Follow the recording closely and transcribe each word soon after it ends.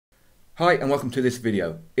Hi and welcome to this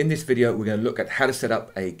video. In this video we're going to look at how to set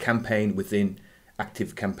up a campaign within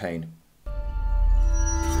Activecampaign.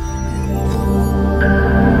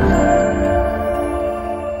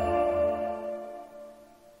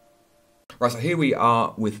 Right, so here we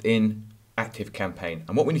are within Activecampaign,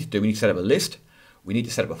 and what we need to do, we need to set up a list, we need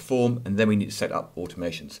to set up a form, and then we need to set up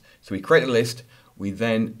automations. So we create a list, we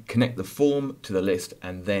then connect the form to the list,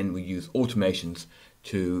 and then we use automations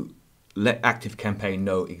to let Activecampaign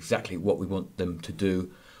know exactly what we want them to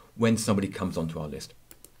do when somebody comes onto our list.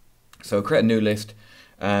 So create a new list,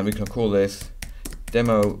 and we can call this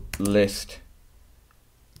demo list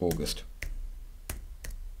August.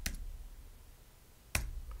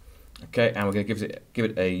 Okay, and we're going to give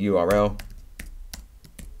it a URL.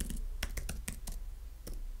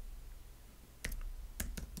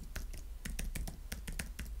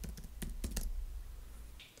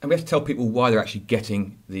 And we have to tell people why they're actually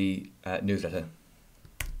getting the newsletter.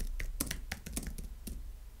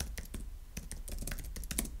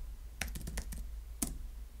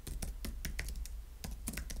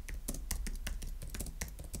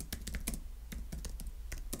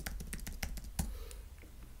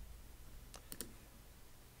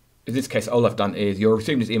 In this case, all I've done is you're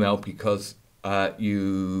receiving this email because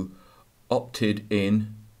you opted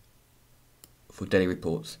in for daily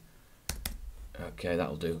reports. Okay,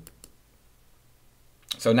 that'll do.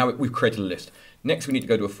 So now we've created a list. Next we need to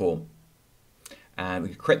go to a form. And we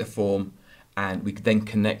can create the form and we can then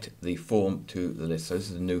connect the form to the list. So this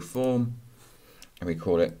is a new form and we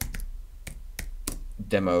call it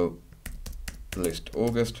demo list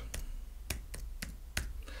August.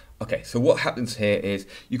 Okay, so what happens here is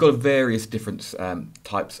you've got various different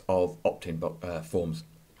types of opt-in forms.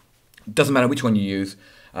 It doesn't matter which one you use.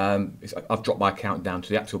 I've dropped my account down to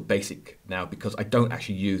the actual basic now because I don't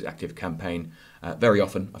actually use Activecampaign very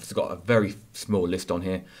often. I've got a very small list on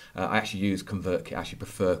here. I actually use ConvertKit. I actually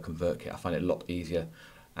prefer ConvertKit. I find it a lot easier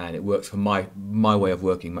and it works for my way of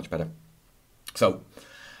working much better. So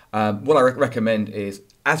what I recommend is,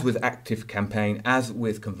 as with Activecampaign, as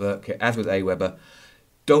with ConvertKit, as with Aweber,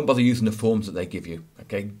 don't bother using the forms that they give you.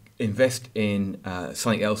 Okay, invest in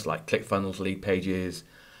something else like ClickFunnels, Lead Pages,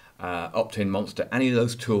 Opt-in Monster, any of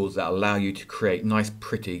those tools that allow you to create nice,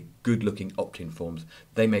 pretty, good-looking opt-in forms.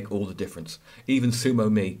 They make all the difference. Even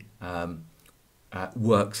SumoMe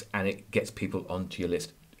works, and it gets people onto your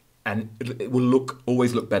list, and it will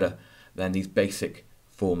always look better than these basic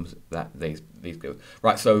forms that these go.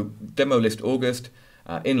 Right, so demo list August,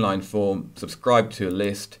 inline form, subscribe to a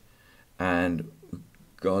list, and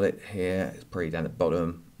got it here. It's pretty down the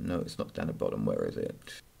bottom. No, it's not down the bottom. Where is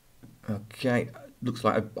it? Okay, looks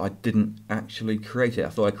like I didn't actually create it. I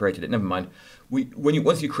thought I created it. Never mind.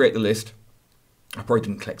 Once you create the list, I probably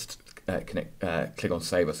didn't click on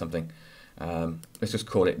save or something. Let's just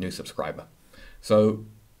call it new subscriber. So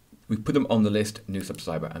we put them on the list, new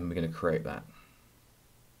subscriber, and we're going to create that.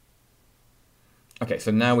 Okay,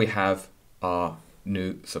 so now we have our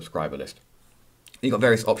new subscriber list. You've got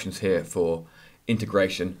various options here for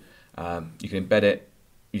integration. You can embed it,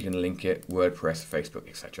 you can link it, WordPress, Facebook,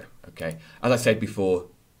 etc. Okay. As I said before,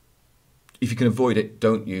 if you can avoid it,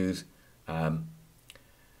 don't use the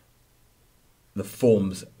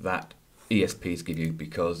forms that ESPs give you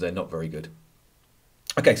because they're not very good.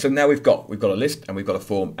 Okay, so now we've got a list and we've got a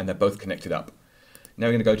form and they're both connected up. Now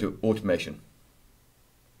we're going to go to automation.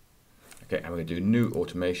 Okay, and we're going to do new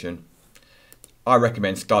automation. I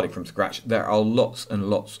recommend starting from scratch. There are lots and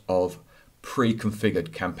lots of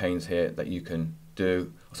pre-configured campaigns here that you can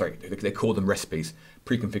do. Sorry, they call them recipes,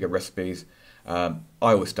 pre-configured recipes. I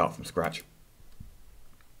always start from scratch.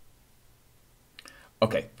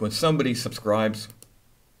 Okay, when somebody subscribes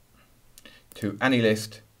to any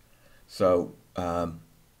list, so the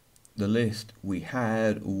list we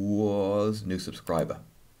had was new subscriber.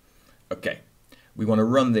 Okay, we want to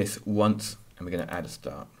run this once and we're going to add a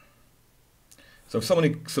start. So if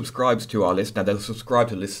someone subscribes to our list, now they'll subscribe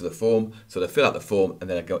to the list of the form, so they'll fill out the form and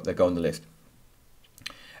then they go on the list.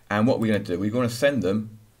 And what we're going to do, we're going to send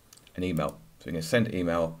them an email. So we're going to send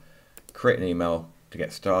email, create an email to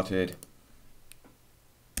get started.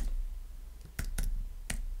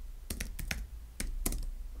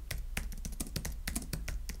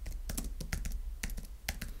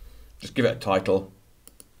 Just give it a title.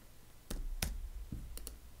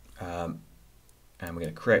 And we're going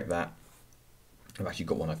to create that. I've actually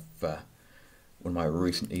got one of my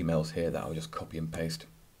recent emails here that I'll just copy and paste.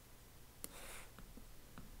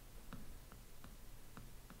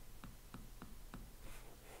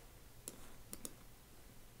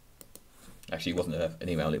 Actually, it wasn't an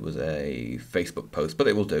email, it was a Facebook post, but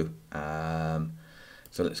it will do.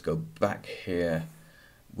 So let's go back here.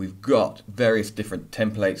 We've got various different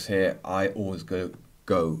templates here. I always go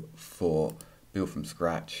for build from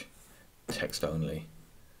scratch, text only,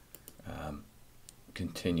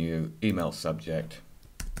 continue, email subject.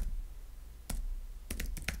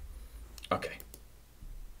 Okay.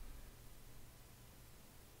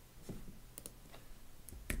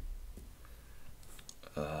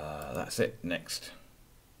 That's it. Next.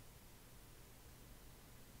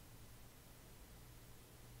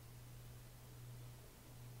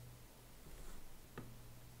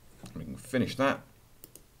 We can finish that.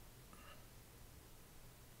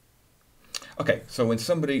 Okay, so when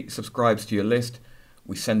somebody subscribes to your list,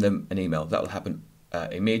 we send them an email. That will happen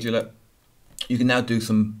immediately. You can now do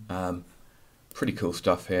some pretty cool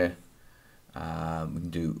stuff here. We can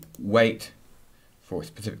do wait for a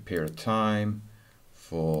specific period of time,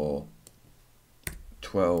 for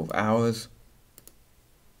 12 hours,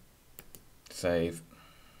 save,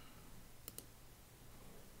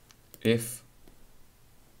 if,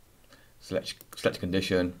 select a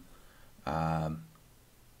condition, what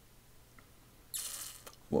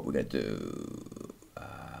we're going to do,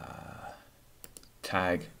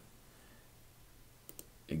 tag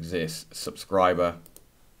exists subscriber,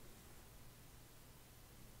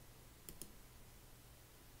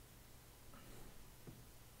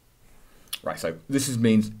 right, so this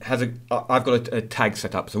means I've got a tag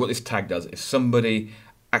set up. So what this tag does, if somebody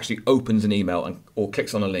actually opens an email or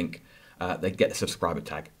clicks on a link, they get the subscriber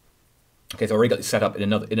tag. Okay, so I already got this set up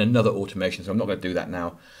in another automation, so I'm not going to do that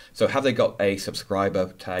now. So have they got a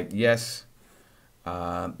subscriber tag? Yes.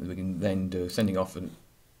 We can then do sending off, and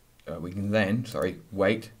we can then,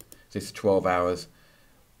 wait. So this is 12 hours.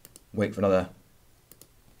 Wait for another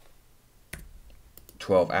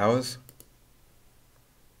 12 hours.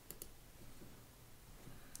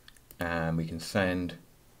 And we can send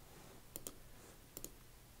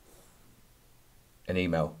an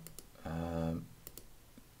email.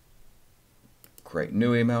 Create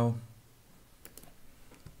new email.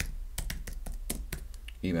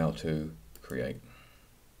 Email to create.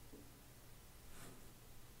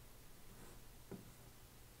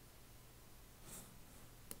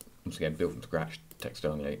 Once again, build from scratch, text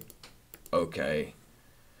only. Okay.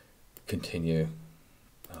 Continue.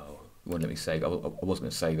 Oh, it won't let me save. I was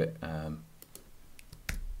going to save it. And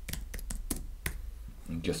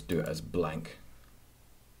just do it as blank.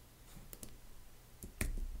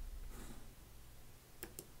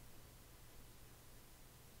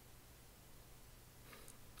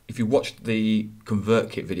 If you watched the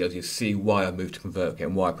ConvertKit videos, you see why I moved to ConvertKit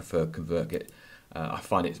and why I prefer ConvertKit. I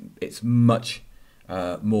find it's much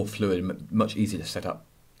more fluid, much easier to set up.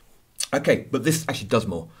 Okay, but this actually does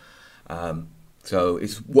more. So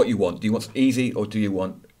it's what you want. Do you want easy or do you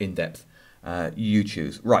want in-depth? You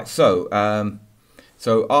choose. Right, so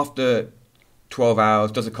so after 12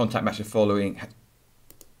 hours, does the contact match the following?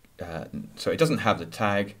 So it doesn't have the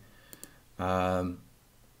tag.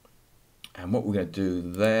 And what we're going to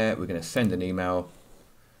do there, we're going to send an email.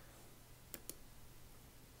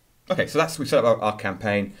 Okay, so we set up our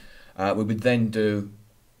campaign. We would then do,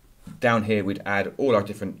 down here, we'd add all our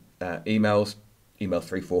different emails, email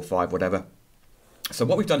 3, 4, 5, whatever. So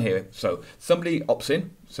what we've done here, so somebody opts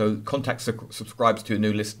in, so contact subscribes to a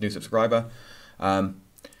new subscriber.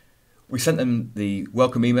 We sent them the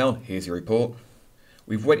welcome email, here's your report.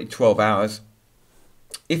 We've waited 12 hours.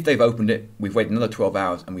 If they've opened it, we've waited another 12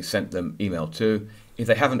 hours and we sent them email 2. If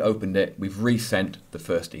they haven't opened it, we've resent the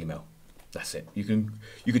first email. That's it. You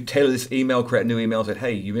could tailor this email, create a new email, say,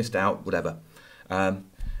 hey, you missed out, whatever. And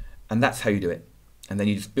that's how you do it. And then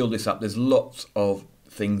you just build this up. There's lots of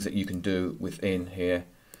things that you can do within here.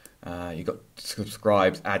 You've got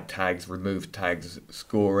subscribes, add tags, remove tags,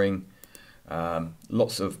 scoring,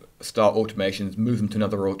 lots of start automations, move them to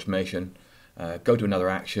another automation, go to another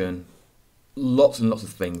action, lots and lots of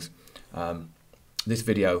things. This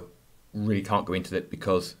video really can't go into it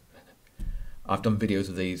because I've done videos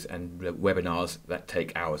of these and webinars that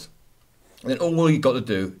take hours. And then all you've got to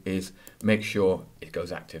do is make sure it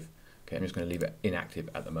goes active. Okay, I'm just going to leave it inactive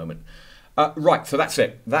at the moment. Right, so that's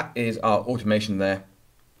it. That is our automation there.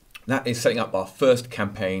 That is setting up our first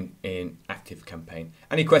campaign in Activecampaign.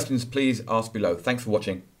 Any questions, please ask below. Thanks for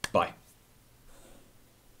watching. Bye.